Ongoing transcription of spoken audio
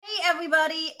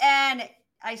everybody. And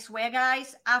I swear,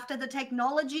 guys, after the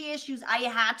technology issues I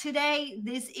had today,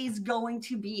 this is going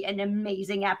to be an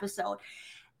amazing episode.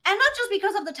 And not just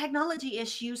because of the technology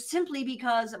issues, simply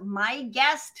because my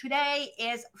guest today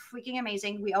is freaking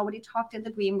amazing. We already talked in the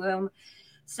green room.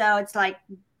 So it's like,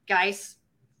 guys,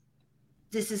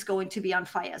 this is going to be on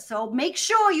fire. So make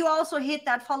sure you also hit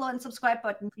that follow and subscribe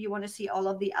button if you want to see all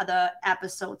of the other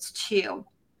episodes too.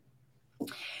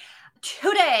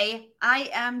 Today, I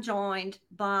am joined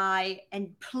by,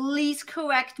 and please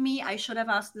correct me, I should have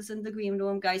asked this in the green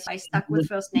room, guys. I stuck with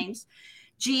first names.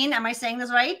 Jeanne, am I saying this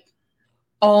right?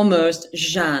 Almost.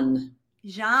 Jeanne.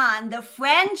 Jeanne, the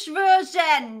French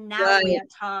version. Now we are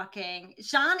talking.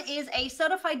 Jeanne is a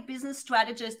certified business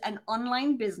strategist and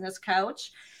online business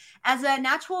coach. As a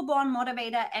natural-born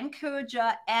motivator,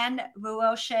 encourager, and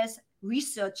voracious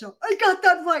researcher. I got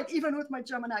that right, even with my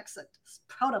German accent.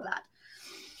 Proud of that.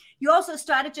 You're also a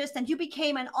strategist, and you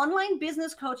became an online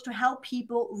business coach to help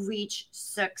people reach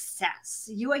success.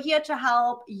 You are here to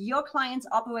help your clients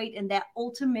operate in their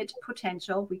ultimate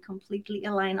potential. We completely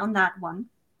align on that one.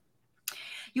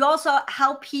 You also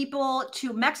help people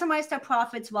to maximize their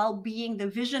profits while being the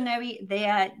visionary they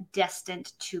are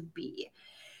destined to be.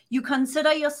 You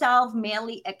consider yourself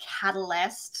merely a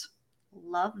catalyst.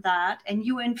 Love that. And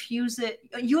you infuse your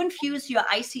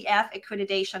ICF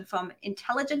accreditation from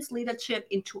intelligence leadership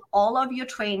into all of your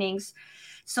trainings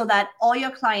so that all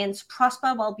your clients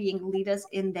prosper while being leaders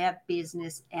in their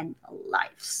business and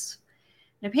lives.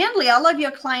 And apparently all of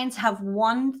your clients have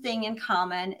one thing in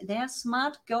common. They're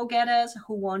smart go-getters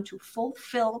who want to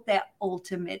fulfill their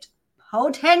ultimate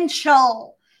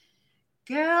potential.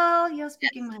 Girl, you're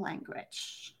speaking my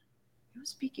language. You're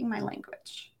speaking my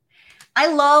language. I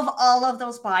love all of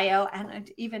those bio, and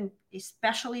even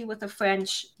especially with the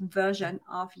French version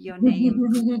of your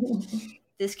name.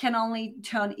 This can only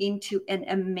turn into an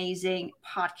amazing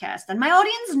podcast. And my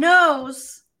audience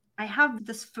knows I have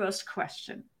this first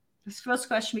question.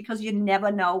 Because you never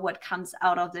know what comes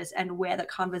out of this and where the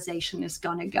conversation is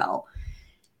going to go.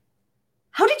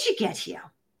 How did you get here?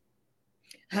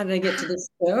 How did I get to this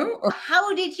show?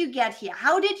 How did you get here?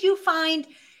 How did you find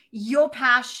your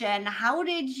passion? How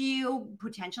did you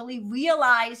potentially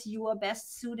realize you were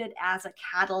best suited as a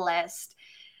catalyst?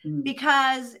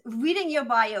 Because reading your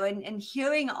bio and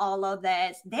hearing all of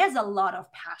this, there's a lot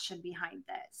of passion behind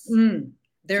this.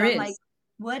 There is. Like,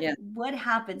 what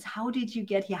happens? How did you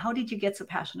get here? How did you get so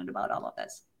passionate about all of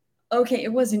this? Okay,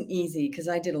 it wasn't easy because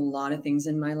I did a lot of things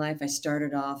in my life. I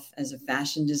started off as a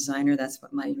fashion designer. That's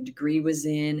what my degree was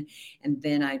in. And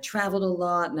then I traveled a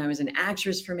lot, and I was an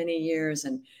actress for many years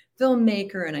and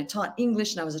filmmaker, and I taught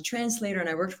English, and I was a translator, and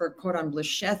I worked for a cordon bleu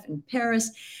chef in Paris.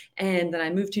 And then I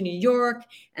moved to New York,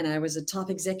 and I was a top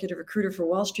executive recruiter for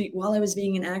Wall Street while I was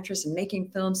being an actress and making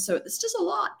films. So it's just a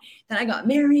lot. Then I got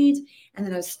married, and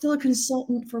then I was still a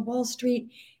consultant for Wall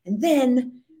Street. And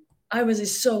then I was a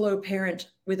solo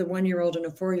parent with a 1-year-old and a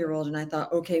 4-year-old. And I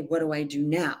thought, okay, what do I do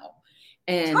now?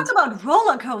 And talk about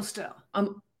roller coaster.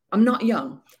 I'm not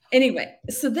young. Anyway,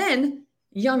 so then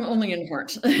young only in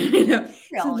heart. So then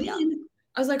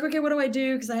I was like, okay, what do I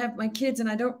do? Because I have my kids and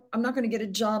I'm not going to get a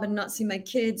job and not see my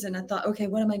kids. And I thought, okay,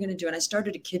 what am I going to do? And I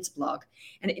started a kids blog,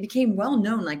 and it became well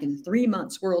known like in 3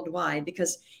 months worldwide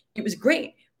because it was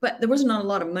great, but there wasn't a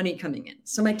lot of money coming in.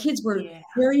 So my kids were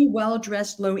very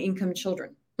well-dressed, low-income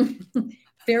children.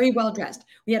 Very well dressed.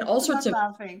 We had all sorts of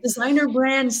designer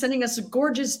brands sending us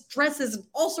gorgeous dresses and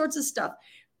all sorts of stuff.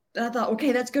 And I thought,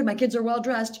 okay, that's good. My kids are well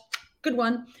dressed. Good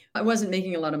one. I wasn't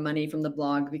making a lot of money from the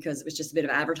blog because it was just a bit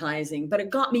of advertising, but it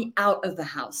got me out of the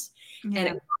house and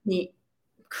it got me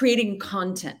creating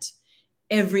content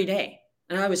every day.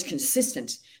 And I was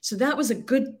consistent. So that was a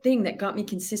good thing that got me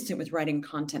consistent with writing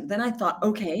content. Then I thought,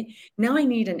 okay, now I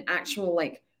need an actual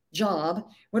job.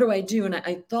 What do I do? And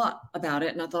I thought about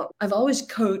it, and I thought, I've always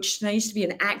coached, and I used to be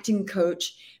an acting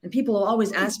coach, and people have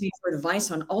always asked me for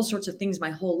advice on all sorts of things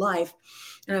my whole life.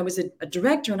 And I was a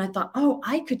director, and I thought, oh,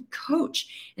 I could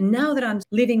coach. And now that I'm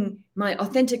living my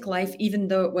authentic life, even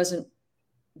though it wasn't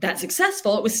that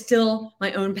successful, it was still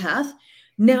my own path.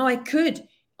 Now I could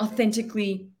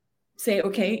authentically say,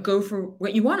 okay, go for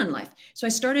what you want in life. So I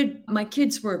took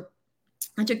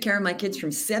care of my kids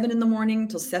from 7 a.m.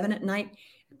 till 7 p.m,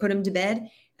 put them to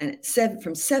bed, and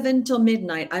from 7 till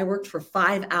midnight, I worked for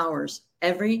 5 hours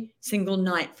every single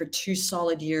night for 2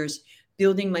 solid years,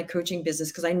 building my coaching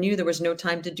business because I knew there was no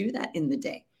time to do that in the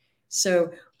day.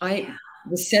 So I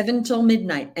was 7 till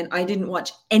midnight, and I didn't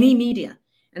watch any media.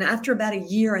 And after about a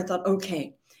year, I thought,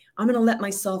 okay, I'm going to let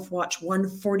myself watch one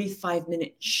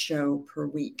 45-minute show per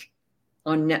week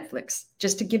on Netflix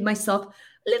just to give myself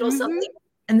a little something.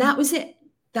 And that was it.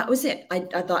 that was it. I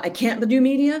thought, I can't do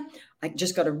media. I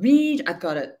just got to read. I've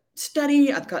got to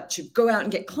study. I've got to go out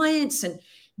and get clients and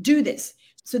do this.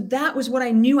 So that was what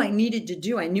I knew I needed to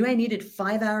do. I knew I needed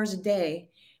 5 hours a day.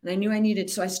 And I knew I needed,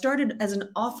 so I started as an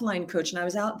offline coach, and I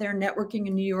was out there networking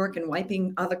in New York and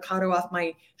wiping avocado off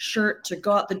my shirt to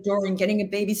go out the door and getting a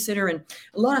babysitter and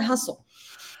a lot of hustle.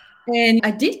 And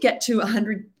I did get to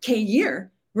 100K a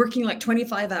year working like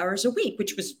 25 hours a week,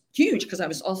 which was huge because I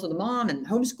was also the mom and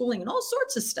homeschooling and all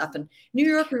sorts of stuff. And New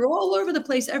York, we were all over the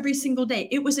place every single day.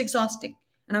 It was exhausting.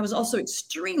 And I was also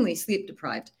extremely sleep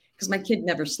deprived because my kid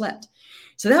never slept.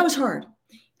 So that was hard.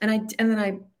 And then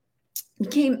I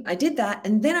did that.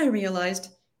 And then I realized,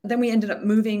 then we ended up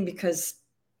moving because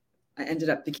I ended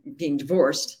up being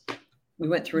divorced. We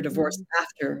went through a divorce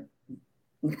after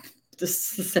the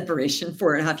separation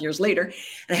 4.5 years later.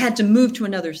 And I had to move to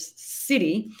another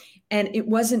city. And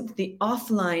the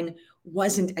offline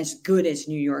wasn't as good as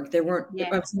New York. There weren't,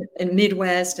 I was in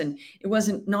Midwest, and it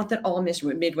wasn't, not that all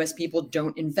Midwest people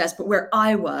don't invest, but where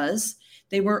I was,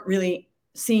 they weren't really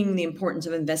seeing the importance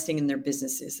of investing in their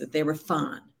businesses, that they were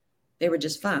fun. They were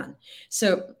just fun.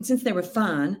 So since they were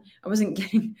fun, I wasn't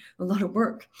getting a lot of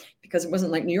work because it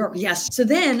wasn't like New York. Yes. So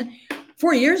then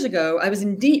 4 years ago, I was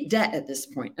in deep debt at this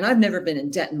point, and I've never been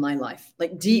in debt in my life,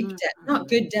 like deep debt, not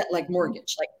good debt like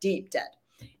mortgage, like deep debt.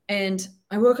 And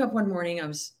I woke up one morning, I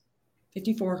was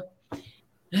 54, and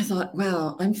I thought,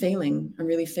 wow, I'm failing. I'm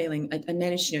really failing. I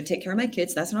managed to take care of my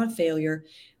kids. That's not a failure,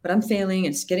 but I'm failing.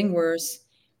 It's getting worse,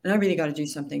 and I really got to do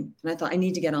something. And I thought, I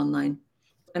need to get online.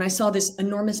 And I saw this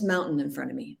enormous mountain in front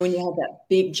of me. When you have that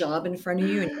big job in front of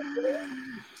you, and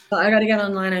I got to get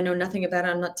online. I know nothing about it.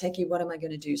 I'm not techie. What am I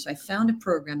going to do? So I found a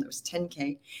program that was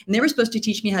 10K, and they were supposed to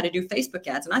teach me how to do Facebook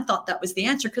ads. And I thought that was the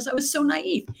answer because I was so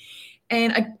naive.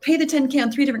 And I pay the 10K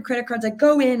on 3 different credit cards. I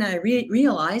go in and I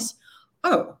realize,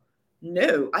 oh,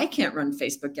 no, I can't run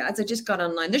Facebook ads. I just got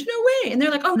online. There's no way. And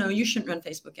they're like, oh, no, you shouldn't run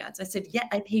Facebook ads. I said, yeah,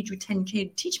 I paid you 10K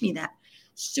to teach me that.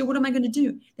 So what am I going to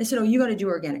do? They said, oh, you got to do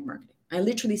organic marketing. I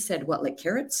literally said, what, like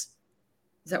carrots?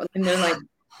 Is that what? And they're like,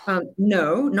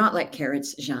 no, not like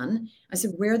carrots, Jeanne. I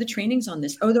said, where are the trainings on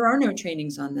this? Oh, there are no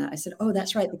trainings on that. I said, oh,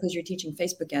 that's right, because you're teaching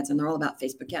Facebook ads and they're all about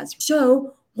Facebook ads.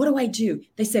 So what do I do?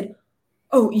 They said,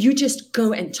 oh, you just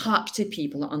go and talk to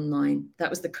people online. That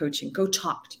was the coaching. Go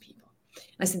talk to people.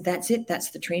 I said, that's it.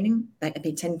 That's the training. I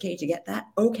paid 10K to get that.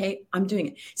 Okay, I'm doing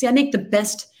it. See, I make the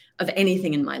best of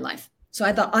anything in my life. So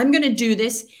I thought, I'm going to do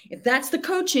this. If that's the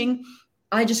coaching,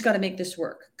 I just got to make this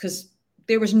work, because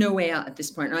there was no way out at this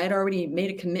point. I had already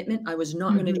made a commitment. I was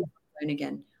not going to do it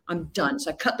again. I'm done.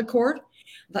 So I cut the cord.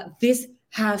 I thought, this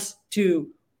has to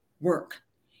work.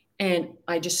 And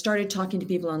I just started talking to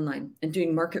people online and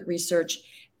doing market research.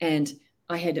 And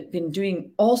I had been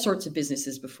doing all sorts of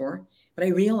businesses before, but I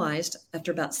realized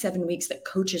after about 7 weeks that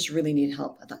coaches really need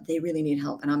help. I thought, they really need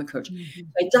help, and I'm a coach. So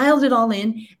I dialed it all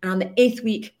in. And on the 8th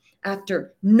week,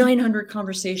 after 900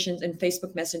 conversations in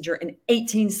Facebook Messenger and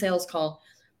 18 sales call,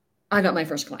 I got my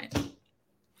first client.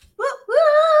 Woo,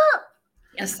 woo.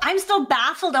 Yes. I'm still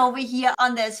baffled over here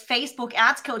on this Facebook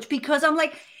ads coach, because I'm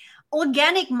like,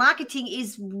 organic marketing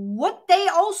is what they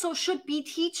also should be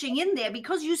teaching in there,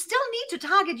 because you still need to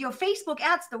target your Facebook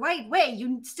ads the right way.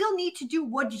 You still need to do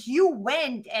what you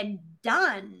went and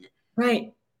done.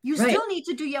 Right. You still need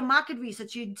to do your market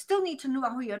research. You still need to know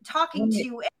who you're talking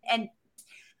to, and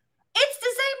it's the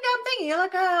same damn thing. You're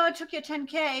like, oh, I took your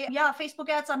 10K. Yeah, Facebook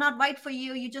ads are not right for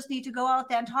you. You just need to go out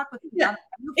there and talk with people. Yeah.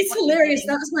 It's hilarious.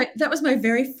 That was my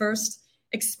very first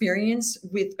experience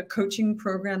with a coaching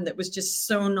program that was just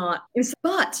so not.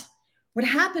 But what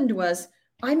happened was,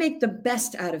 I make the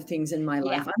best out of things in my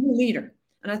life. I'm a leader.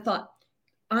 And I thought,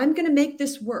 I'm going to make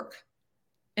this work.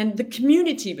 And the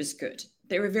community was good.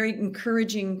 They were very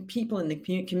encouraging people in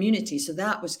the community. So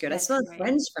that was good. I still have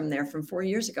friends from there from 4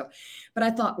 years ago. But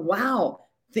I thought, wow.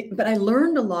 But I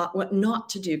learned a lot what not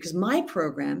to do, because my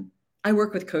program, I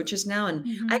work with coaches now. And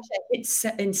actually,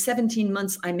 in 17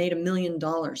 months, I made $1 million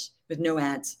with no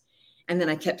ads. And then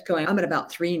I kept going. I'm at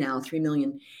about 3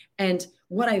 million. And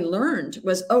what I learned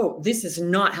was, oh, this is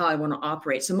not how I want to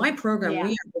operate. So my program, we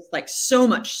had like so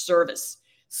much service.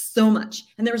 So much.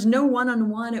 And there was no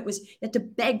one-on-one. It was, you had to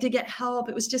beg to get help.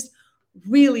 It was just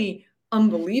really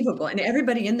unbelievable. And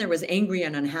everybody in there was angry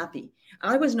and unhappy.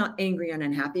 I was not angry and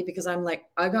unhappy, because I'm like,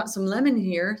 I got some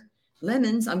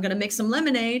lemons. I'm going to make some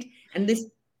lemonade, and this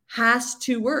has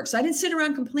to work. So I didn't sit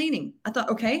around complaining. I thought,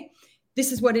 okay,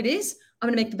 this is what it is. I'm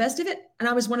going to make the best of it. And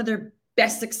I was one of their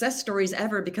best success stories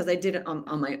ever, because I did it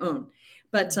on my own.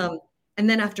 But, and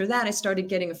then after that, I started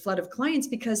getting a flood of clients,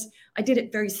 because I did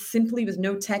it very simply with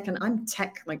no tech. And I'm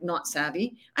tech, like, not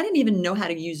savvy. I didn't even know how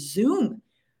to use Zoom.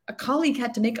 a colleague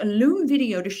had to make a Loom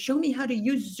video to show me how to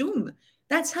use Zoom.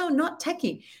 That's how not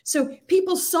techie. So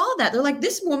people saw that. They're like,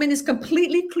 this woman is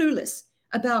completely clueless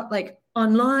about like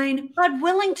online. But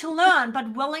willing to learn,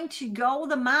 but willing to go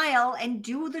the mile and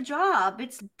do the job.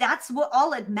 That's what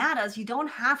all it matters. You don't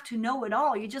have to know it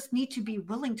all. You just need to be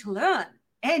willing to learn.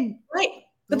 And right.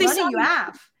 But they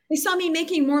saw me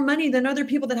making more money than other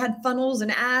people that had funnels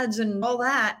and ads and all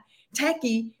that.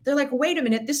 Techie. They're like, wait a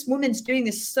minute, this woman's doing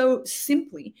this so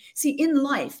simply. See, in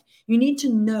life, you need to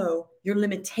know your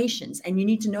limitations and you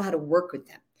need to know how to work with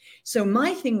them. So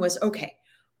my thing was, okay,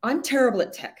 I'm terrible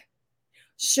at tech.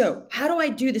 So how do I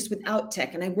do this without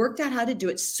tech? And I worked out how to do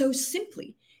it so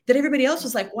simply that everybody else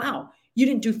was like, wow, you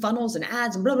didn't do funnels and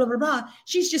ads and blah, blah, blah, blah.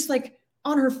 She's just like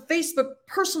on her Facebook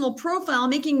personal profile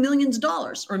making millions of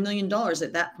dollars, or $1 million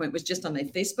at that point was just on my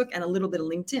Facebook and a little bit of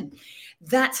LinkedIn.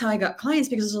 That's how I got clients,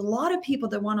 because there's a lot of people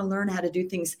that want to learn how to do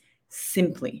things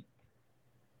simply.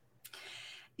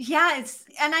 Yeah,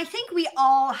 and I think we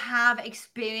all have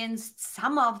experienced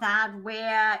some of that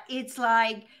where it's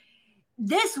like,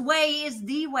 this way is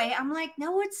the way. I'm like,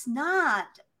 no, it's not.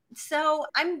 So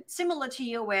I'm similar to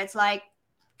you where it's like,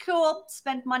 cool,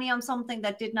 spent money on something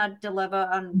that did not deliver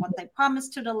on what they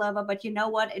promised to deliver. But you know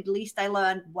what? At least I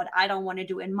learned what I don't want to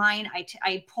do in mine.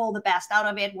 I pull the best out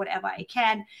of it, whatever I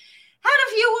can. Had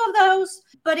a few of those,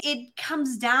 but it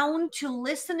comes down to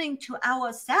listening to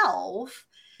ourselves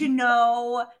to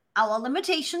know our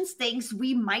limitations, things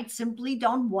we might simply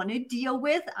don't want to deal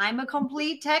with. I'm a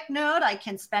complete tech nerd. I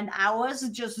can spend hours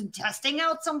just testing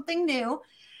out something new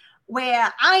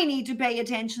where I need to pay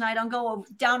attention. I don't go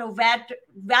down a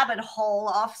rabbit hole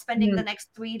of spending the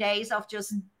next 3 days of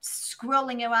just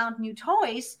scrolling around new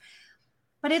toys.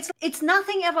 But it's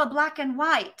nothing ever black and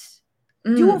white.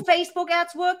 Do Facebook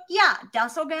ads work? Yeah.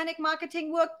 Does organic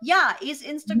marketing work? Yeah. Is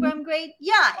Instagram great?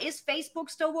 Yeah. Is Facebook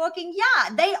still working?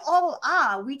 Yeah. They all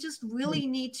are. We just really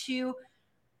need to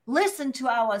listen to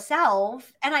ourselves.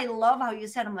 And I love how you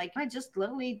said, I'm like, I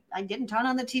didn't turn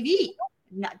on the TV.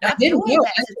 Not doing this.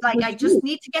 It's like, I just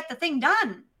need to get the thing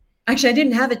done. Actually, I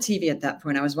didn't have a TV at that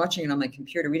point. I was watching it on my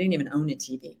computer. We didn't even own a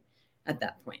TV at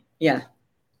that point. Yeah.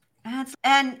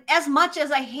 And as much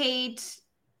as I hate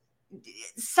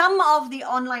some of the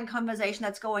online conversation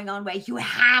that's going on where you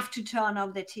have to turn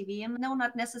off the TV, and no,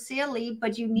 not necessarily,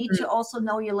 but you need to also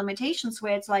know your limitations,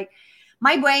 where it's like,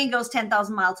 my brain goes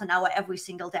 10,000 miles an hour every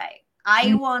single day.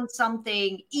 I want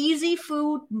something easy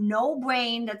food, no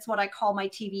brain. That's what I call my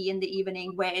TV in the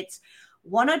evening, where it's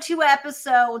 1 or 2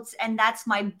 episodes and that's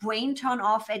my brain turn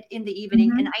off in the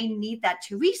evening. And I need that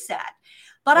to reset.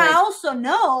 But I also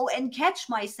know and catch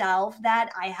myself that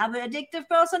I have an addictive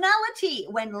personality.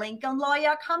 When Lincoln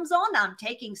Lawyer comes on, I'm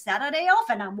taking Saturday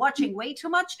off and I'm watching way too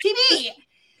much TV.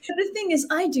 The thing is,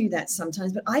 I do that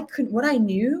sometimes, but I couldn't. What I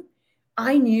knew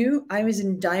I was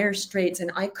in dire straits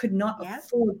and I could not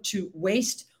afford to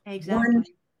waste 1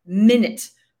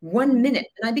 minute. 1 minute.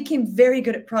 And I became very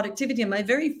good at productivity. And my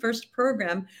very first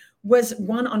program was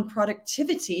one on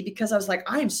productivity, because I was like,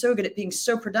 I am so good at being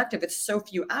so productive with so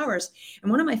few hours.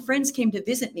 And one of my friends came to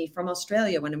visit me from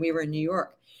Australia when we were in New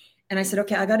York. And I said,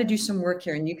 okay, I got to do some work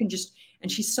here. And you can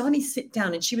and she saw me sit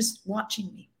down and she was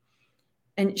watching me.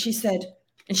 And she said,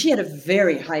 and she had a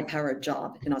very high-powered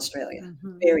job in Australia,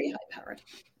 very high-powered.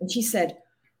 And she said,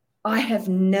 I have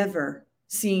never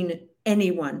seen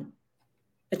anyone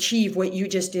achieve what you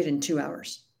just did in 2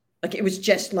 hours. Like, it was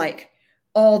just like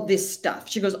all this stuff.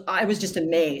 She goes, I was just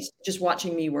amazed just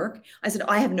watching me work. I said,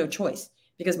 I have no choice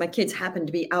because my kids happened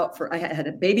to be out I had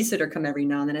a babysitter come every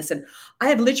now and then. I said, I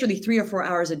have literally 3 or 4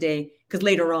 hours a day, because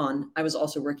later on I was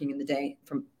also working in the day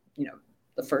from,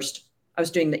 I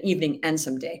was doing the evening and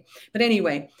some day. But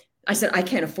anyway, I said, I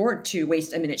can't afford to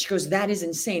waste a minute. She goes, that is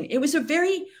insane. It was a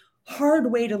very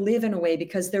hard way to live in a way,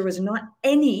 because there was not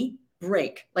any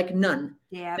break, like none.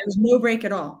 Yeah. There was no break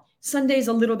at all. Sundays,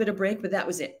 a little bit of break, but that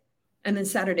was it. And then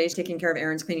Saturdays, taking care of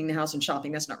errands, cleaning the house and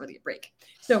shopping. That's not really a break.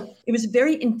 So it was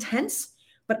very intense,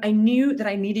 but I knew that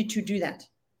I needed to do that,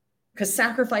 because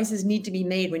sacrifices need to be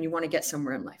made when you want to get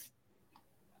somewhere in life.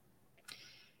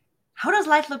 How does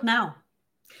life look now?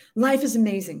 Life is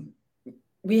amazing.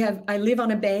 I live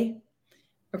on a bay.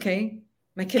 Okay.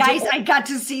 My kids. Guys, I got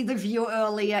to see the view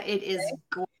earlier. It is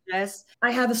gorgeous.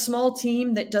 I have a small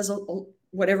team that does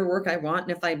whatever work I want.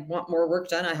 And if I want more work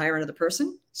done, I hire another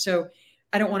person. So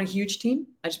I don't want a huge team.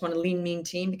 I just want a lean, mean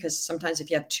team, because sometimes if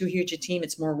you have too huge a team,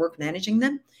 it's more work managing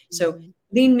them. So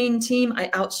lean, mean team, I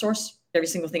outsource every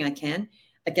single thing I can.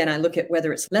 Again, I look at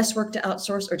whether it's less work to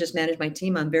outsource or just manage my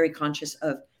team. I'm very conscious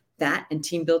of that and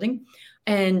team building.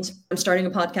 And I'm starting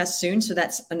a podcast soon. So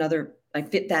that's I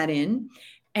fit that in.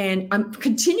 And I'm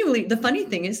continually, the funny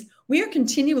thing is, we are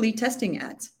continually testing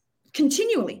ads,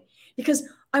 continually, because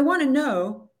I want to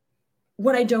know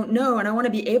what I don't know. And I want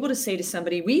to be able to say to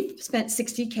somebody, we've spent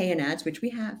 60K in ads, which we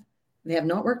have. They have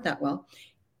not worked that well.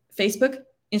 Facebook,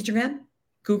 Instagram,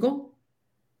 Google.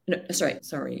 No,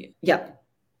 sorry. Yep.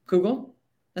 Google.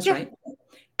 That's right.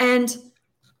 And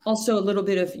also a little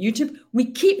bit of YouTube.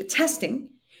 We keep testing.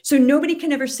 So nobody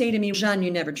can ever say to me, Jeanne,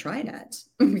 you never tried ads,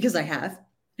 because I have.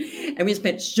 And we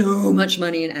spent so much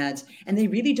money in ads, and they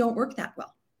really don't work that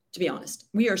well, to be honest.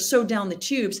 We are so down the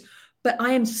tubes, but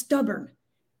I am stubborn.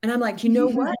 And I'm like, you know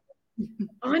what?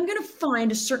 I'm going to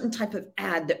find a certain type of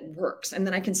ad that works. And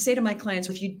then I can say to my clients,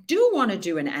 if you do want to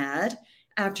do an ad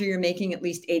after you're making at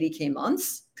least 80K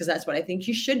months, because that's what I think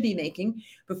you should be making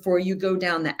before you go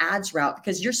down the ads route,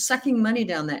 because you're sucking money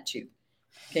down that tube.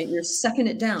 Okay, you're sucking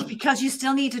it down. Because you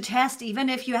still need to test. Even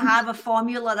if you have a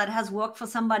formula that has worked for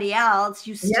somebody else,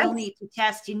 you still need to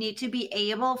test. You need to be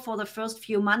able for the first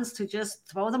few months to just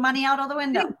throw the money out of the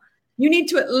window. You need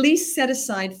to at least set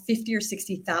aside $50,000 or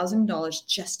 $60,000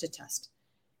 just to test,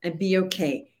 and be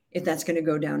okay if that's going to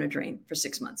go down a drain for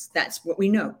 6 months. That's what we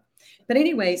know. But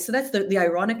anyway, so that's the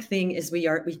ironic thing is we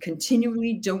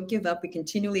continually don't give up. We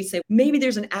continually say, maybe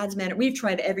there's an ads manager. We've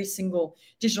tried every single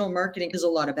digital marketing. There's a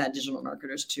lot of bad digital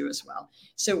marketers too as well.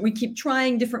 So we keep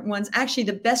trying different ones. Actually,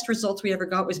 the best results we ever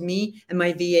got was me and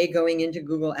my VA going into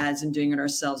Google Ads and doing it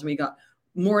ourselves. We got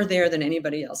more there than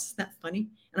anybody else. Isn't that funny?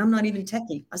 And I'm not even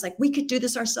techie. I was like, we could do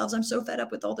this ourselves. I'm so fed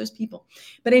up with all those people.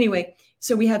 But anyway,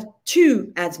 so we have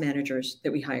 2 ads managers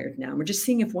that we hired now. We're just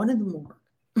seeing if one of them will work.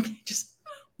 Okay, just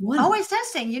one. Always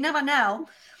testing. You never know.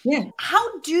 Yeah.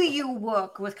 How do you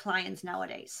work with clients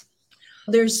nowadays?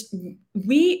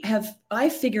 I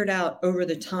figured out over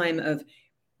the time of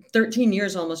 13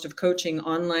 years almost of coaching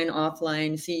online,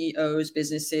 offline, CEOs,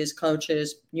 businesses,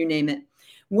 coaches, you name it.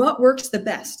 What works the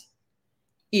best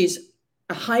is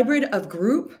a hybrid of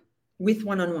group with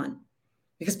one-on-one,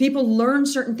 because people learn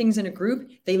certain things in a group.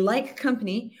 They like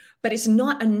company, but it's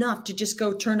not enough to just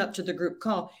go turn up to the group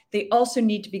call. They also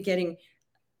need to be getting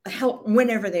help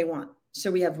whenever they want. So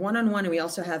we have one-on-one, and we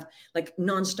also have like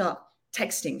nonstop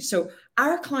texting. So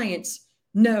our clients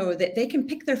know that they can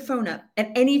pick their phone up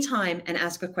at any time and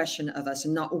ask a question of us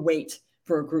and not wait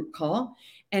for a group call.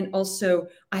 And also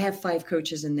I have 5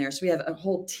 coaches in there. So we have a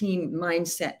whole team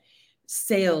mindset,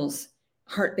 sales,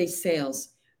 heart-based sales,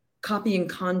 copy and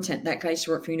content. That guy used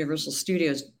to work for Universal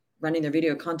Studios running their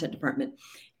video content department,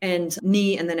 and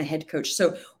me, and then a head coach.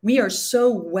 So we are so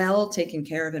well taken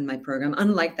care of in my program,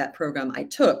 unlike that program I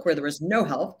took where there was no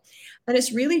help. And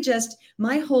it's really just,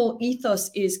 my whole ethos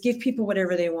is give people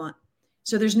whatever they want.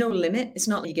 So there's no limit. It's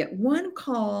not like you get one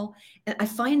call. And I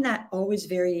find that always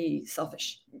very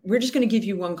selfish. We're just going to give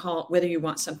you one call, whether you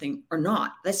want something or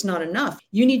not. That's not enough.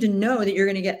 You need to know that you're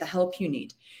going to get the help you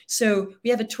need. So we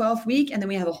have a 12-week, and then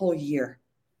we have a whole year.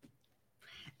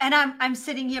 And I'm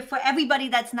sitting here, for everybody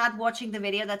that's not watching the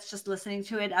video, that's just listening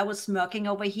to it. I was smirking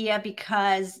over here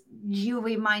because you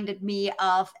reminded me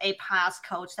of a past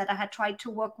coach that I had tried to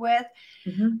work with.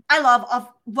 Mm-hmm. I love of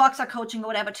Voxer coaching or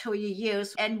whatever tool you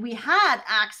use. And we had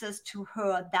access to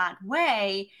her that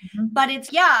way. Mm-hmm. But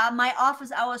it's, my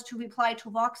office hours to reply to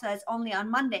Voxer is only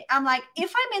on Monday. I'm like,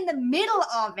 if I'm in the middle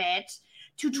of it,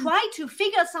 to try to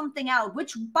figure something out,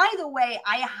 which, by the way,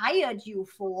 I hired you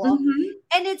for,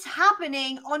 and it's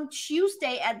happening on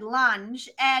Tuesday at lunch.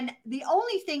 And the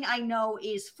only thing I know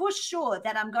is for sure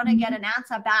that I'm going to get an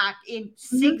answer back in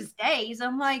 6 days.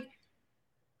 I'm like,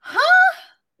 huh?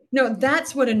 No,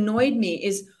 that's what annoyed me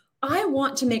is I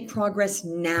want to make progress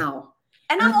now.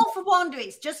 And I'm all for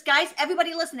boundaries. Just guys,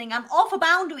 everybody listening, I'm all for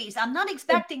boundaries. I'm not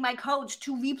expecting my coach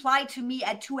to reply to me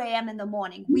at 2 a.m. in the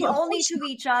morning. We all need to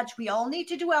recharge. We all need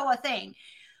to do our thing.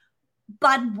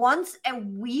 But once a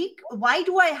week, why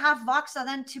do I have Voxer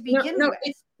then to begin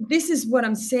with? This is what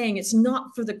I'm saying. It's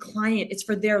not for the client. It's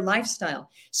for their lifestyle.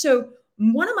 So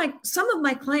some of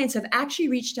my clients have actually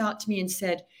reached out to me and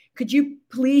said, could you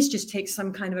please just take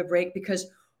some kind of a break? Because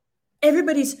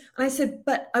I said,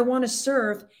 but I want to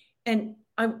serve. And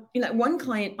one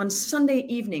client on Sunday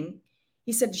evening,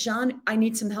 he said, Jeanne, I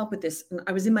need some help with this. And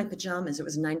I was in my pajamas. It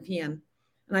was 9 p.m.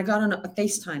 And I got on a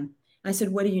FaceTime. And I said,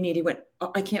 what do you need? He went,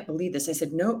 oh, I can't believe this. I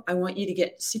said, no, I want you to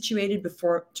get situated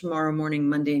before tomorrow morning,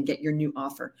 Monday, and get your new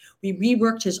offer. We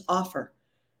reworked his offer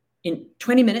in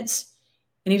 20 minutes.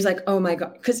 And he was like, oh my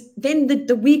God, because then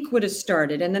the week would have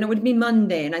started and then it would be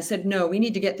Monday. And I said, no, we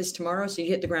need to get this tomorrow. So you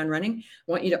hit the ground running.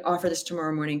 I want you to offer this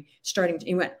tomorrow morning,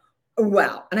 he went, oh,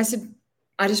 wow. And I said,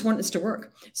 I just want this to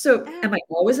work. So am I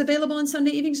always available on Sunday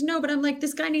evenings? No, but I'm like,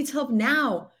 this guy needs help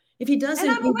now. If he doesn't.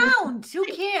 And I'm around. Who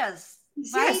cares?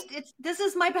 Right? This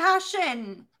is my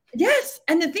passion. Yes.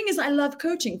 And the thing is, I love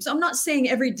coaching. So I'm not saying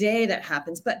every day that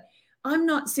happens, but I'm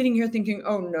not sitting here thinking,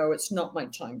 oh no, it's not my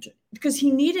time to, because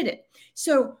he needed it.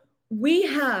 So we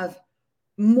have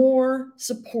more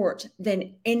support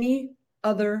than any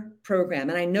other program.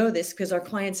 And I know this because our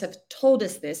clients have told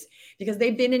us this, because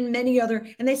they've been in many other,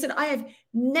 and they said, I have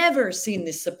never seen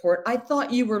this support. I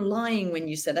thought you were lying when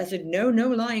you said. I said, no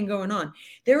lying going on.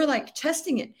 They were like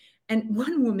testing it. And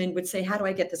one woman would say, how do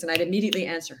I get this? And I'd immediately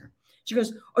answer her. She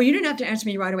goes, oh, you didn't have to answer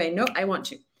me right away. No, I want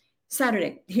to.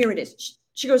 Saturday, here it is.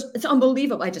 She goes, it's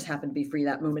unbelievable. I just happen to be free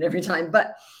that moment every time.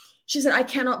 But she said, I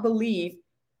cannot believe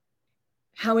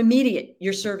how immediate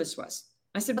your service was.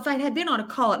 I said, if I had been on a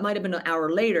call, it might have been an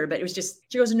hour later, but it was just,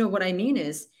 she goes, no, what I mean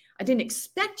is I didn't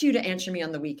expect you to answer me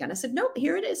on the weekend. I said, no,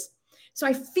 here it is. So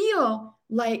I feel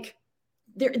like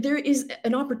there is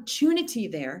an opportunity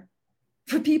there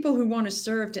for people who want to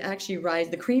serve to actually rise.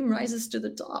 The cream rises to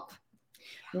the top.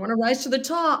 You want to rise to the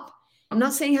top. I'm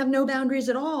not saying have no boundaries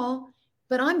at all,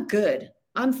 but I'm good.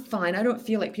 I'm fine. I don't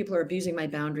feel like people are abusing my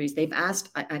boundaries. They've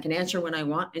asked, I can answer when I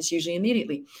want. It's usually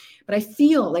immediately. But I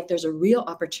feel like there's a real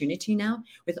opportunity now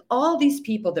with all these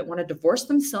people that want to divorce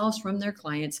themselves from their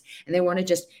clients and they want to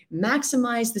just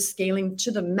maximize the scaling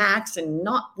to the max and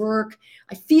not work.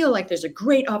 I feel like there's a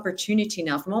great opportunity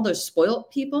now from all those spoiled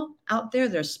people out there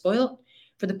that are spoiled,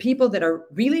 for the people that are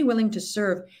really willing to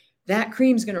serve. That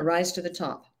cream's going to rise to the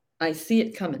top. I see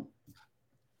it coming.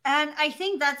 And I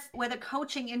think that's where the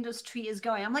coaching industry is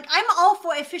going. I'm like, I'm all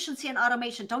for efficiency and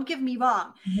automation. Don't get me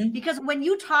wrong. Mm-hmm. Because when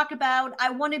you talk about, I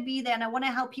want to be there and I want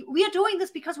to help you, we are doing this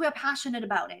because we are passionate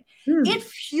about it. It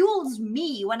fuels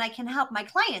me when I can help my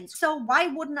clients. So why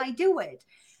wouldn't I do it?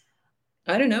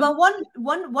 I don't know. But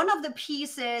one of the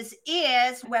pieces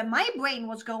is where my brain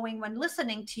was going when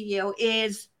listening to you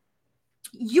is,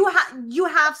 you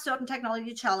have certain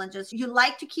technology challenges. You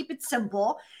like to keep it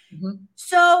simple. Mm-hmm.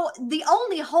 So the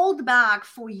only holdback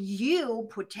for you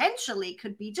potentially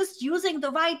could be just using the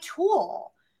right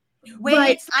tool. Where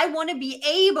right. It's, I want to be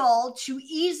able to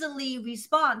easily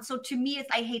respond. So to me, it's,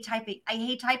 I hate typing.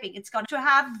 It's going to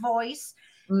have voice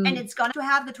and it's going to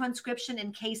have the transcription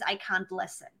in case I can't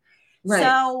listen. Right.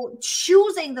 So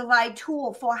choosing the right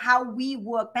tool for how we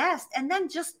work best and then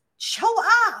just show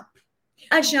up.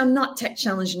 Actually, I'm not tech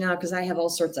challenged now because I have all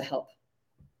sorts of help.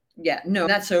 Yeah, no,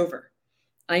 that's over.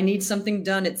 I need something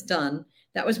done. It's done.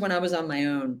 That was when I was on my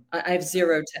own. I have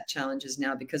zero tech challenges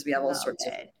now because we have all sorts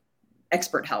of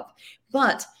expert help.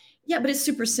 But yeah, but it's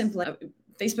super simple.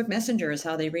 Facebook Messenger is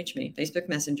how they reach me. Facebook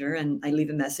Messenger, and I leave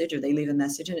a message or they leave a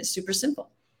message, and it's super simple.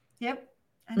 Yep.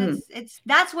 And it's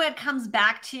that's where it comes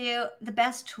back to, the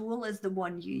best tool is the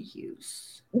one you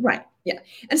use. Right. Yeah.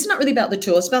 And it's not really about the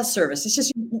tool. It's about service. It's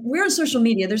just, we're on social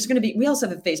media. There's going to be, we also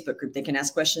have a Facebook group. They can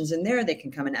ask questions in there. They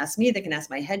can come and ask me. They can ask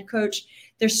my head coach.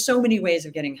 There's so many ways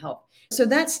of getting help. So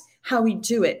that's how we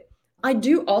do it. I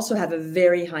do also have a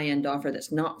very high-end offer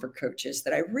that's not for coaches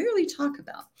that I rarely talk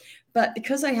about. But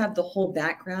because I have the whole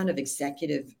background of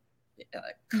executive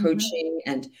coaching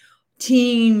and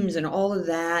teams and all of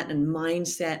that and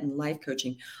mindset and life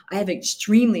coaching, I have an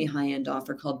extremely high-end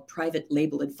offer called Private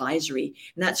Label Advisory.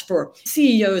 And that's for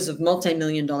CEOs of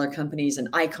multi-million-dollar companies and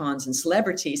icons and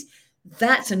celebrities.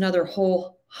 That's another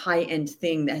whole high-end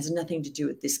thing that has nothing to do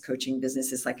with this coaching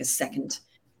business. It's like a second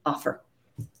offer.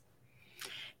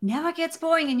 Never gets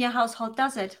boring in your household,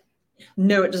 does it?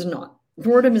 No, it does not.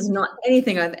 Boredom is not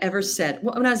anything I've ever said.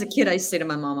 Well, when I was a kid, I used to say to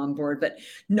my mom, I'm bored, but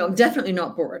no, I'm definitely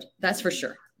not bored. That's for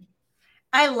sure.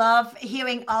 I love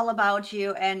hearing all about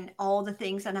you and all the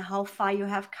things and how far you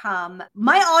have come.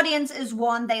 My audience is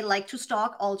one, they like to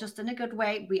stalk, all just in a good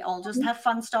way. We all just have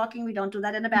fun stalking. We don't do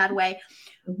that in a bad way.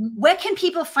 Where can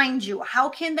people find you? How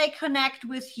can they connect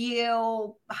with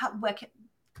you? How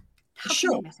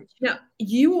Sure. can they message you? Now,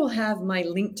 you will have my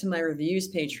link to my reviews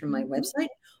page from my website.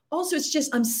 Also, it's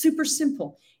just, I'm super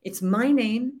simple. It's my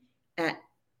name at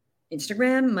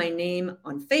Instagram, my name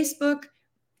on Facebook,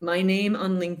 my name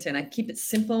on LinkedIn. I keep it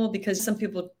simple because some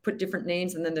people put different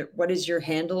names and then what is your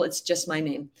handle? It's just my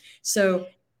name. So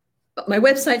my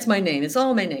website's my name. It's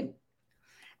all my name.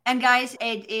 And guys,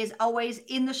 it is always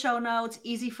in the show notes,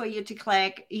 easy for you to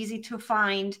click, easy to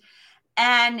find.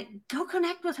 And go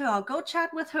connect with her, go chat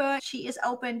with her. She is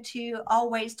open to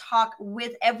always talk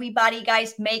with everybody.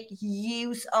 Guys, make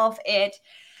use of it.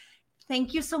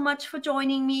 Thank you so much for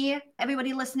joining me.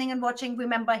 Everybody listening and watching,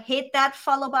 remember, hit that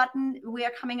follow button. We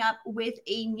are coming up with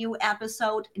a new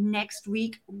episode next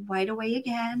week, right away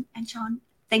again. And Jeanne,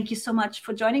 thank you so much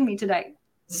for joining me today.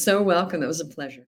 So welcome. It was a pleasure.